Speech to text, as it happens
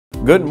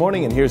Good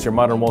morning, and here's your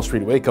Modern Wall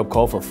Street wake-up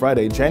call for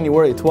Friday,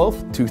 January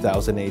 12,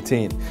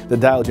 2018. The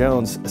Dow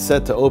Jones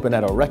set to open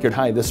at a record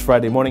high this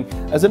Friday morning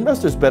as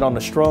investors bet on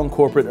a strong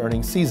corporate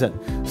earnings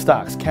season.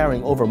 Stocks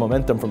carrying over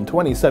momentum from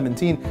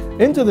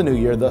 2017 into the new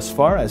year thus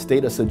far as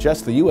data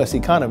suggests the U.S.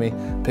 economy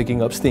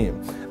picking up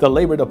steam. The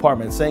Labor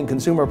Department saying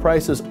consumer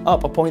prices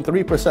up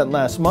 0.3%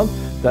 last month.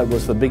 That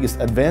was the biggest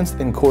advance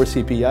in core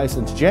CPI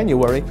since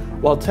January,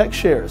 while tech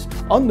shares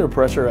under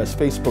pressure as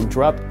Facebook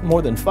dropped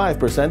more than 5%.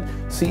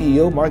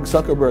 CEO Mark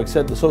Zuckerberg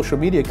said the social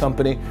media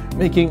company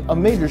making a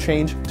major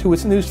change to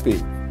its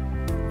newsfeed.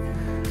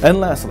 And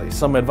lastly,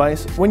 some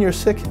advice: when you're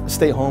sick,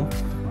 stay home.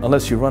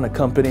 Unless you run a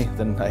company,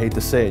 then I hate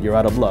to say it, you're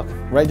out of luck.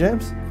 Right,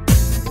 James?